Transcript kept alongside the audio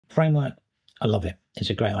Framework, I love it. It's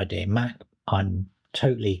a great idea. Mac, I'm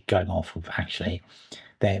totally going off of actually.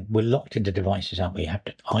 We're locked into devices, aren't we? You have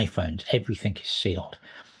to, iPhones, everything is sealed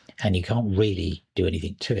and you can't really do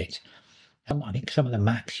anything to it. I think some of the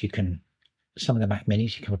Macs some of the Mac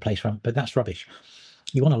minis you can replace from, but that's rubbish.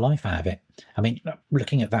 You want a life out of it. I mean,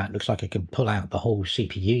 looking at that, looks like I can pull out the whole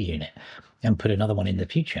CPU unit and put another one in the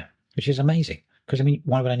future, which is amazing. Because, I mean,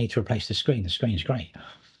 why would I need to replace the screen? The screen's great.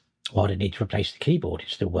 Why do I need to replace the keyboard?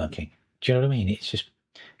 It's still working. Do you know what I mean? It's just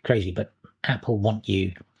crazy. But Apple want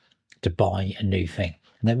you to buy a new thing.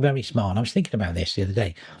 And they're very smart. And I was thinking about this the other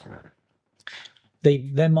day.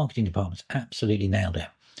 Their marketing department's absolutely nailed it,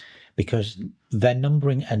 because their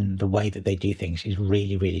numbering and the way that they do things is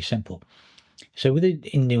really, really simple. So with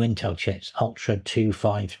the new Intel chips, Ultra 2,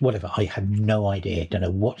 5, whatever, I have no idea. Don't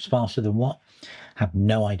know what's faster than what. Have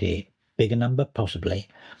no idea. Bigger number, possibly.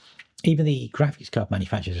 Even the graphics card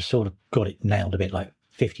manufacturers have sort of got it nailed a bit, like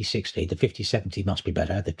 5060. The 5070 must be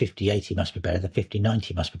better. The 5080 must be better. The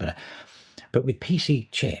 5090 must be better. But with PC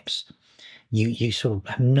chips, you sort of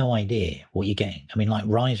have no idea what you're getting. I mean, like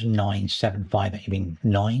Ryzen 9 75, I mean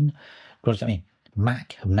 9. What does that mean?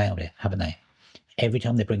 Mac have nailed it, haven't they? Every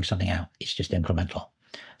time they bring something out, it's just incremental.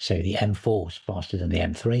 So the M4 is faster than the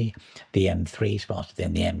M3. The M3 is faster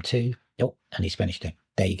than the M2. Oh, and he's finished it.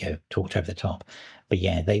 There you go, talked over the top. But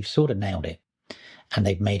yeah, they've sort of nailed it. And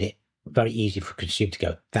they've made it very easy for a consumer to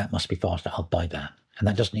go, that must be faster, I'll buy that. And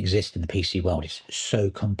that doesn't exist in the PC world. It's so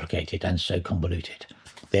complicated and so convoluted.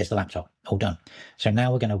 There's the laptop, all done. So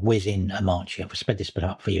now we're going to whiz in Omarchy. I've sped this bit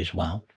up for you as well.